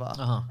or whatever.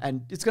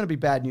 And it's going to be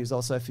bad news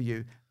also for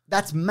you.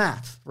 That's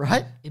math,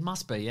 right? It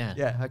must be, yeah.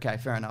 Yeah, okay,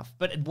 fair enough.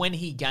 But when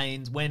he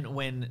gains,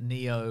 when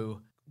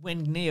Neo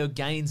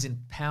gains in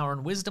power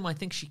and wisdom, I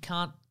think she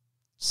can't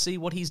see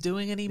what he's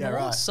doing anymore.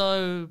 Yeah, right.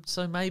 So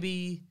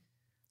maybe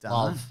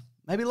love.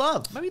 Maybe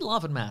love. Maybe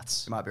love and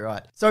maths. You might be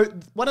right. So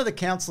one of the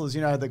counselors,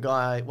 one of the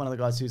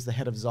guys who's the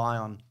head of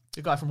Zion.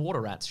 The guy from Water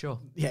Rats, sure.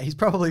 Yeah, he's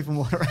probably from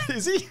Water Rats,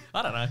 is he?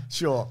 I don't know.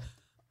 Sure.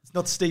 It's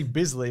not Steve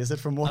Bisley, is it,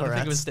 from Water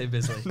Rats? I don't think it was Steve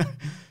Bisley. No.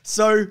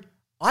 So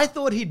I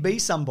thought he'd be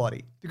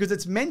somebody because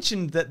it's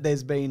mentioned that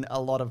there's been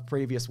a lot of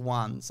previous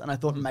ones, and I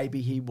thought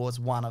maybe he was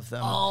one of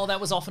them. Oh, that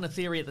was often a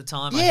theory at the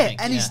time, yeah, I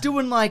think. And he's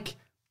doing like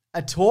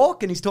a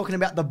talk, and he's talking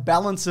about the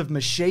balance of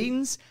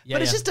machines,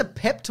 but it's just a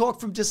pep talk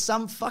from just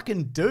some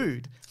fucking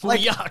dude. Like,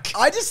 yuck.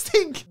 I just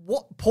think,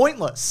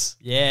 pointless.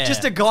 Yeah.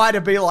 Just a guy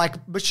to be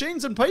like,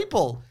 machines and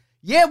people.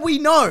 Yeah, we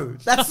know.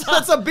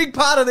 That's a big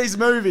part of these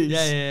movies.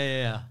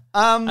 Yeah.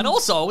 And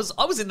also,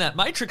 I was in that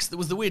Matrix that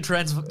was the weird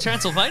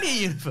Transylvania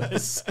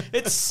universe.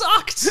 It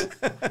sucked.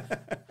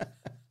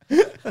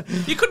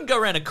 You couldn't go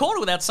around a corner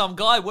without some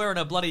guy wearing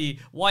a bloody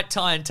white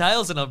tie and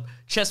tails and a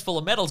chest full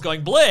of medals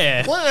going,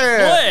 Blair.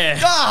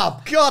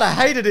 Oh, God, I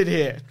hated it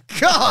here.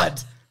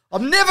 God,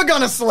 I'm never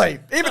going to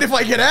sleep, even if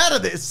I get out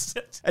of this.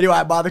 Anyway,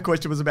 my other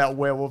question was about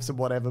werewolves and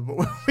whatever,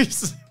 but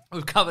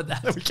we've covered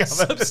that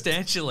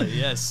substantially,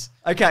 yes.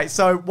 Okay,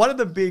 so one of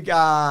the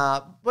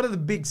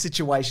big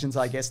situations,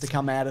 I guess, to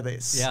come out of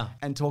this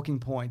and talking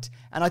point,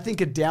 and I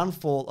think a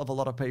downfall of a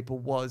lot of people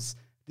was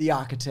the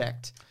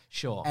architect.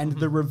 Sure. And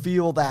the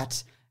reveal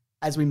that,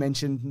 as we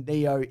mentioned,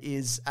 Neo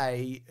is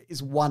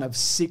one of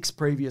 6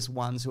 previous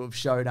ones who have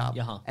showed up,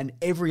 and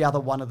every other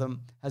one of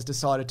them has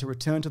decided to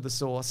return to the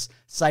source,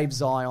 save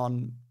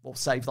Zion, or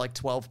save like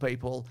 12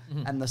 people,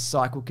 and the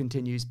cycle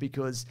continues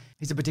because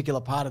he's a particular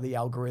part of the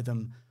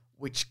algorithm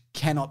which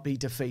cannot be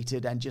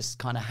defeated and just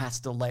kind of has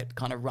to let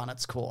kind of run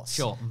its course.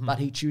 Sure. But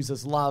he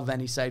chooses love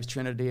and he saves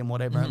Trinity and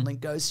whatever, and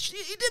Link goes, he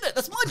did it,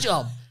 that's my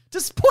job.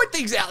 Just point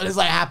things out as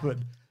they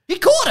happen. He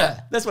caught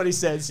her. That's what he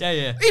says.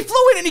 Yeah. He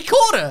flew in and he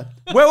caught her.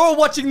 We're all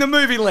watching the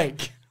movie,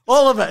 Link.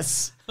 All of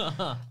us.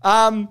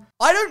 I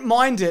don't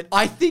mind it.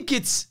 I think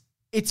it's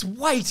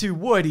way too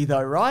wordy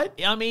though, right?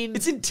 I mean,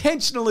 it's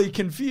intentionally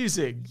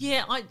confusing.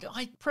 Yeah,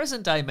 I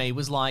present day me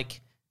was like,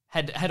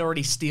 had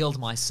already steeled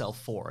myself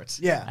for it.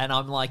 Yeah. And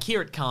I'm like,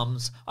 here it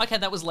comes. Okay,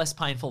 that was less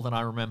painful than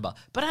I remember.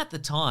 But at the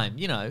time,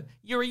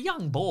 you're a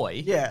young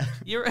boy. Yeah.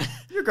 You're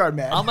a grown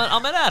man. I'm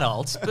an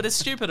adult, but a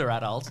stupider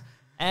adult.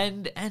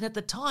 And at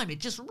the time, it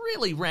just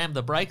really rammed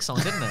the brakes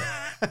on, didn't it?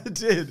 It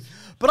did.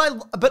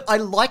 But I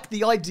like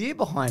the idea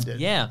behind it.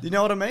 Yeah. You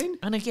know what I mean?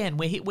 And again,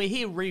 we're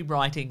here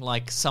rewriting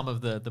like some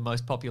of the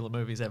most popular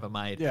movies ever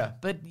made. Yeah.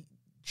 But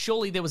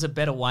surely there was a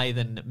better way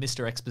than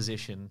Mr.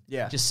 Exposition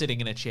Yeah. just sitting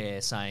in a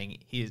chair saying,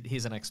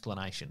 here's an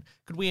explanation.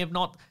 Could we have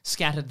not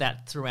scattered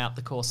that throughout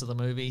the course of the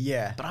movie?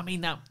 Yeah. But I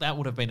mean, that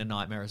would have been a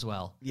nightmare as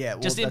well. Yeah,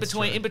 well, just in that's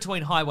true.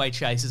 between highway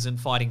chases and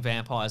fighting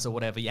vampires or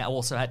whatever, you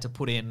also had to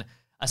put in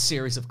a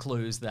series of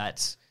clues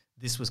that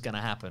this was going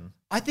to happen.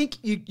 I think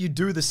you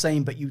do the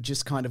same, but you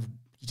just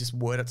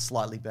word it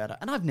slightly better.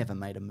 And I've never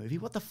made a movie.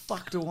 What the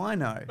fuck do I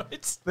know?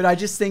 Right. But I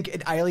just think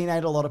it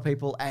alienated a lot of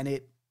people, and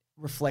it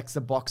reflects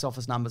the box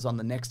office numbers on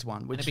the next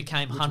one. And it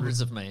became hundreds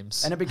of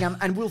memes.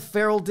 And Will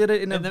Ferrell did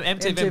it in the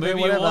MTV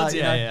Movie whatever, Awards,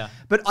 yeah.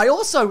 But I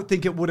also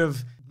think it would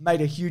have made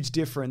a huge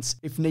difference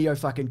if Neo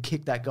fucking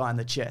kicked that guy in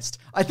the chest.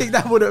 I think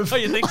that would have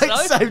you think so?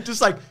 saved,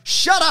 just like,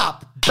 shut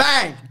up,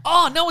 bang.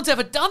 Oh, no one's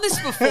ever done this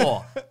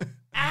before.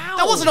 Ow.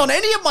 That wasn't on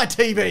any of my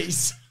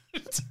TVs.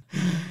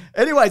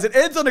 Anyways, it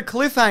ends on a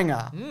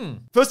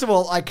cliffhanger. First of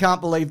all, I can't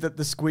believe that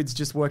the squids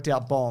just worked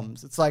out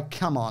bombs. It's like,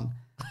 come on.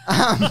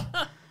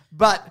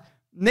 But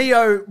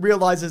Neo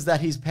realizes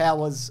that his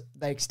powers,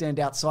 they extend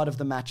outside of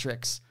the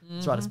Matrix.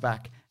 That's right, it's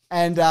back.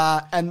 And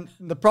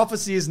the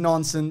prophecy is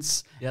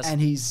nonsense. Yes.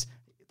 And he's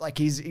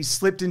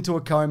slipped into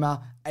a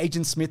coma.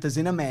 Agent Smith is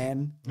in a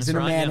man. He's in a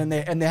man,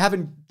 yeah. and they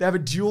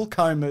have dual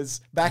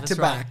comas back to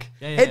back,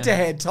 Yeah, head to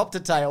head, top to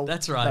tail.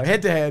 That's right. No,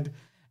 head to head.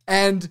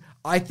 And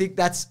I think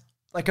that's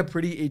like a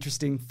pretty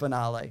interesting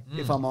finale,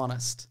 if I'm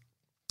honest.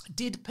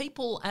 Did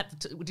people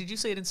did you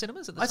see it in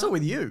cinemas at the time? I saw it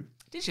with you.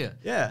 Did you?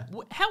 Yeah.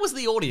 How was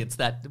the audience?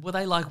 Were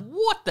they like,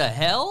 what the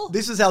hell?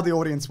 This is how the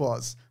audience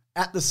was.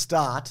 At the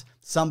start,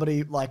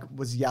 somebody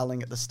was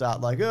yelling at the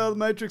start, like, oh, the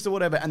Matrix or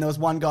whatever. And there was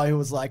one guy who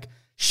was like,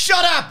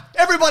 shut up!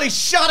 Everybody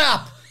shut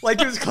up! Like,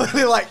 he was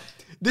clearly like,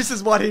 this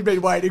is what he'd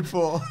been waiting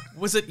for.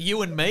 Was it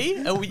you and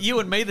me? Are you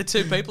and me the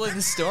two people in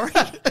this story?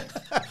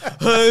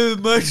 Hey,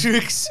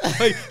 Matrix.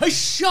 Hey,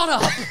 shut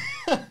up!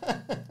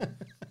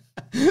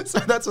 So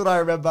that's what I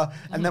remember.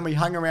 And then we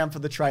hung around for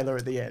the trailer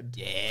at the end.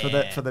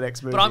 Yeah. For the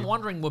next movie. But I'm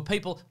wondering, were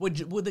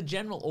the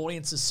general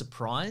audiences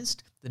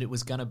surprised that it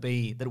was going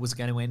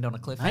to end on a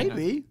cliffhanger?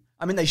 Maybe.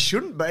 I mean, they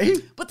shouldn't be.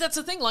 But that's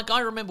the thing. Like, I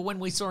remember when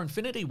we saw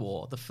Infinity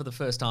War for the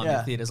first time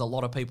in theaters, a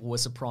lot of people were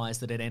surprised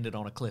that it ended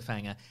on a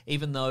cliffhanger,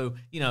 even though,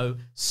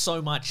 so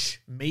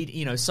much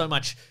media, so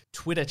much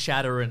Twitter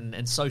chatter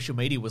and social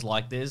media was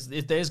like, there's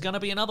going to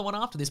be another one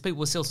after this.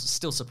 People were still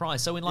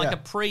surprised. So in like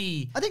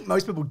I think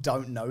most people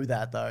don't know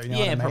that, though. You know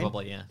what I mean?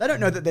 Probably, yeah. They don't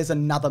know that there's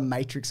another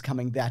Matrix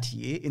coming that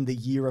year, in the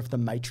year of the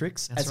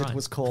Matrix, it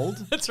was called.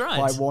 That's right.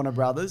 By Warner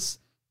Brothers.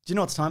 Do you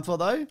know what it's time for,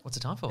 though? What's it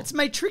time for? It's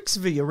Matrix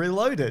V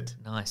Reloaded.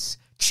 Nice.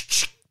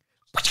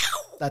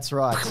 That's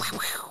right.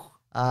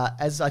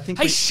 As I think.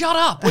 Hey, shut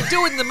up! We're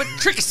doing the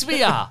Matrix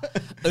sphere.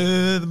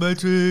 The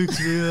Matrix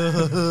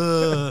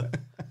sphere.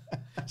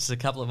 Just a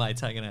couple of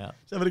mates hanging out.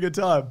 Just having a good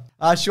time.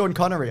 Sean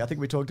Connery, I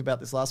think we talked about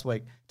this last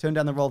week, turned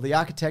down the role of the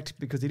architect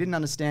because he didn't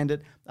understand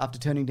it, after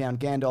turning down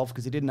Gandalf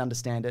because he didn't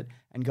understand it,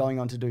 and going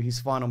on to do his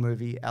final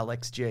movie,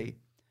 LXG.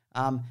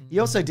 He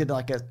also did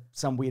like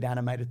some weird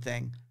animated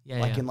thing,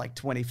 in like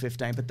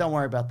 2015, but don't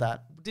worry about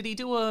that. Did he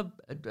do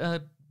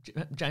a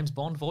James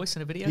Bond voice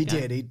in a video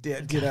game? He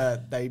did.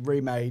 They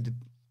remade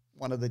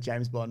one of the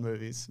James Bond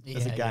movies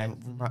as a game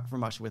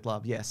from Russia with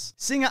Love, yes.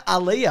 Singer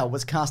Aaliyah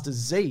was cast as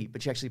Z,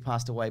 but she actually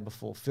passed away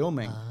before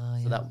filming,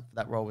 so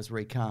that role was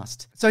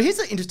recast. So here's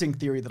an interesting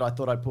theory that I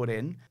thought I'd put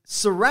in.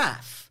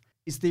 Seraph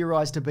is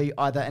theorized to be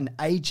either an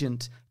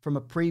agent from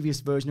a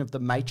previous version of The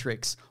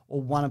Matrix or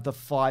one of the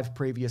 5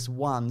 previous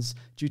ones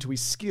due to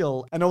his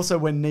skill. And also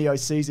when Neo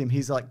sees him,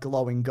 he's like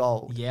glowing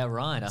gold. Yeah,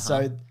 right.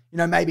 So,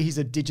 maybe he's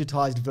a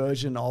digitized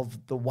version of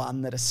the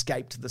one that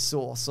escaped the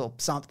source or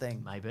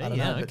something. Maybe, I don't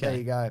know, but there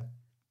you go.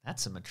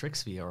 That's a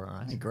Matrix view, all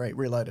right. Great,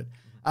 Reloaded.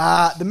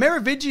 The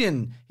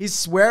Merovingian, his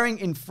swearing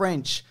in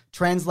French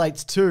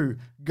translates to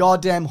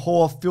goddamn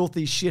whore,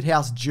 filthy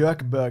shithouse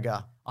jerk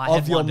burger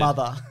of your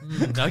mother.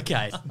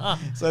 Okay.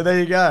 So there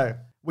you go.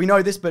 We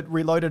know this, but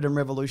Reloaded and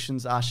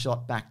Revolutions are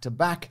shot back to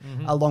back,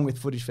 along with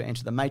footage for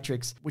Enter the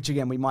Matrix, which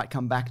again, we might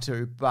come back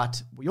to,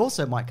 but we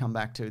also might come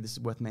back to, this is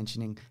worth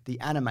mentioning, the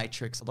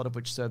Animatrix, a lot of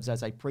which serves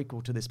as a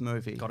prequel to this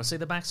movie. Got to see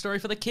the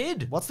backstory for the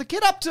kid. What's the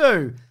kid up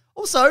to?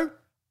 Also,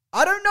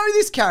 I don't know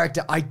this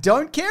character. I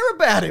don't care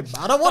about him.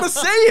 I don't want to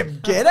see him.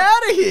 Get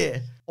out of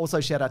here. Also,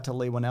 shout out to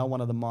Lee Winnell,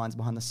 one of the minds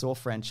behind the Saw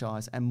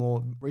franchise, and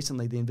more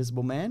recently, The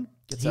Invisible Man.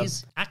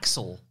 He's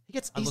Axel.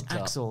 He's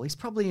Axel. He's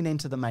probably in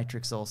Enter the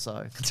Matrix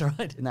also. That's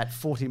right. In that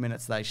 40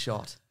 minutes they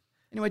shot.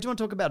 Anyway, do you want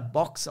to talk about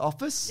box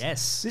office?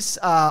 Yes. This,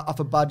 off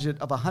a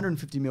budget of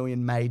 $150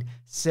 million, made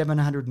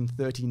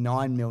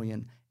 $739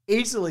 million.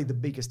 Easily the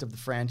biggest of the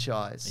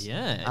franchise.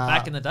 Yeah.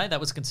 Back in the day, that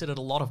was considered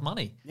a lot of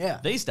money. Yeah.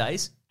 These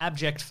days,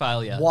 abject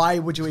failure. Why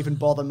would you even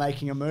bother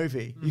making a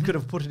movie? You could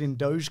have put it in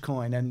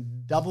Dogecoin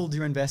and doubled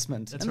your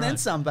investment. Then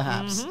some,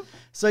 perhaps.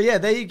 So, yeah,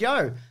 there you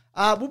go.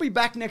 We'll be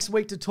back next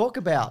week to talk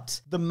about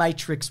the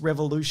Matrix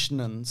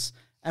Revolutionans.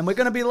 And we're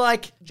going to be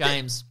like...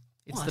 James,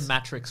 it's the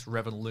Matrix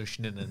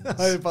Revolutionans.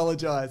 I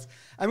apologize.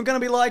 And we're going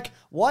to be like,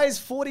 why is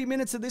 40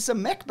 minutes of this a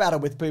mech battle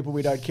with people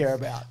we don't care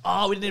about?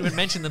 Oh, we didn't even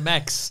mention the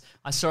mechs.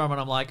 I saw them and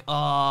I'm like,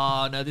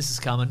 oh, no, this is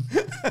coming.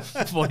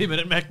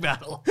 40-minute mech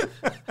battle.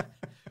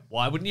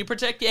 Why wouldn't you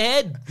protect your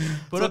head?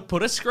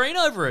 Put a screen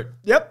over it.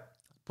 Yep.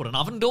 Put an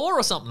oven door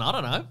or something. I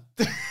don't know.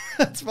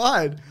 That's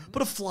fine.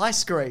 Put a fly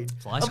screen.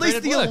 At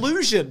least the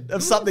illusion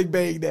of something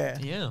being there.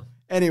 Yeah.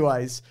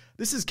 Anyways,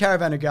 this is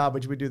Caravan of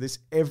Garbage. We do this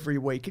every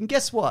week. And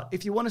guess what?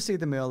 If you want to see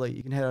them early,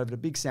 you can head over to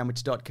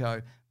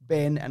bigsandwich.co.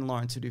 Ben and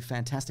Lawrence, who do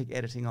fantastic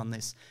editing on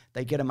this,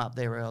 they get them up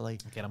there early.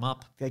 Get them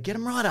up. They get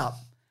them right up.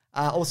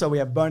 Also, we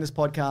have bonus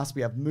podcasts.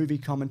 We have movie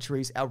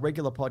commentaries. Our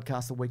regular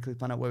podcast, The Weekly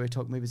Planet, where we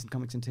talk movies and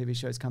comics and TV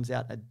shows, comes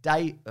out a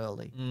day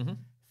early.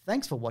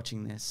 Thanks for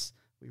watching this.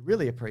 We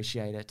really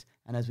appreciate it.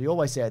 And as we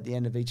always say at the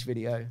end of each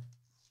video...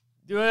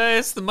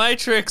 It's the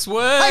Matrix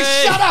way.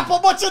 Hey, shut up!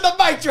 I'm watching the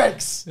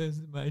Matrix! It's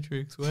the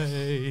Matrix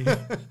way.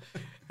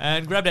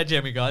 And grab that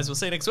gem, you guys. We'll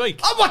see you next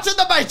week. I'm watching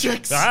the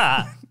Matrix!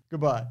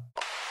 Goodbye.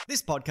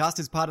 This podcast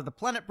is part of the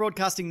Planet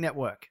Broadcasting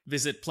Network.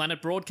 Visit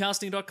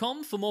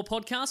planetbroadcasting.com for more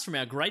podcasts from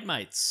our great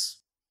mates.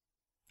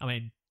 I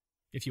mean,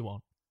 if you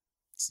want.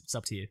 It's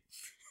up to you.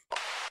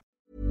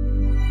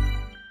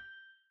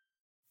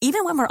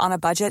 Even when we're on a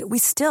budget, we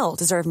still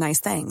deserve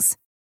nice things.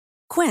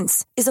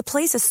 Quince is a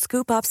place to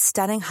scoop up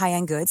stunning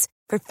high-end goods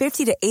for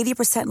 50 to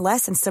 80%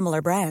 less than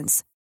similar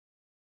brands.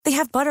 They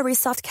have buttery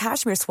soft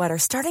cashmere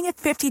sweaters starting at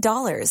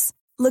 $50,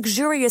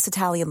 luxurious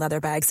Italian leather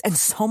bags, and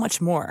so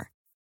much more.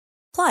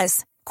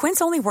 Plus,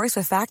 Quince only works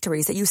with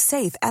factories that use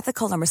safe,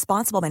 ethical, and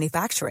responsible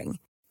manufacturing.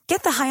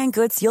 Get the high-end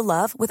goods you'll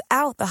love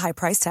without the high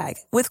price tag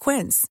with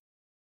Quince.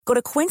 Go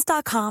to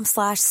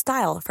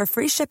quince.com/style for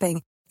free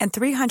shipping and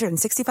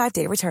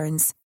 365-day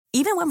returns.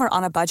 Even when we're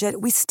on a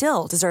budget, we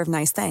still deserve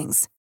nice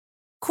things.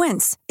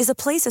 Quince is a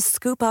place to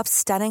scoop up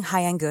stunning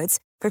high-end goods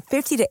for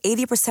 50 to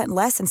 80%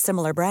 less than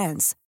similar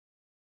brands.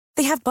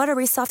 They have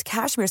buttery soft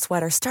cashmere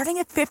sweaters starting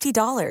at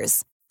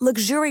 $50,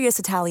 luxurious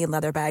Italian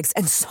leather bags,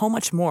 and so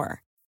much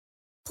more.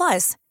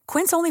 Plus,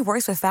 Quince only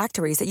works with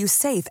factories that use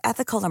safe,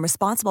 ethical, and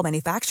responsible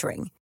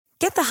manufacturing.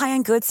 Get the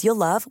high-end goods you'll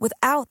love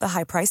without the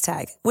high price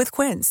tag with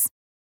Quince.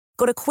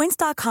 Go to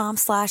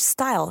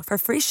quince.com/style for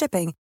free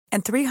shipping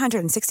and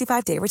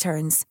 365-day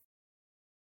returns.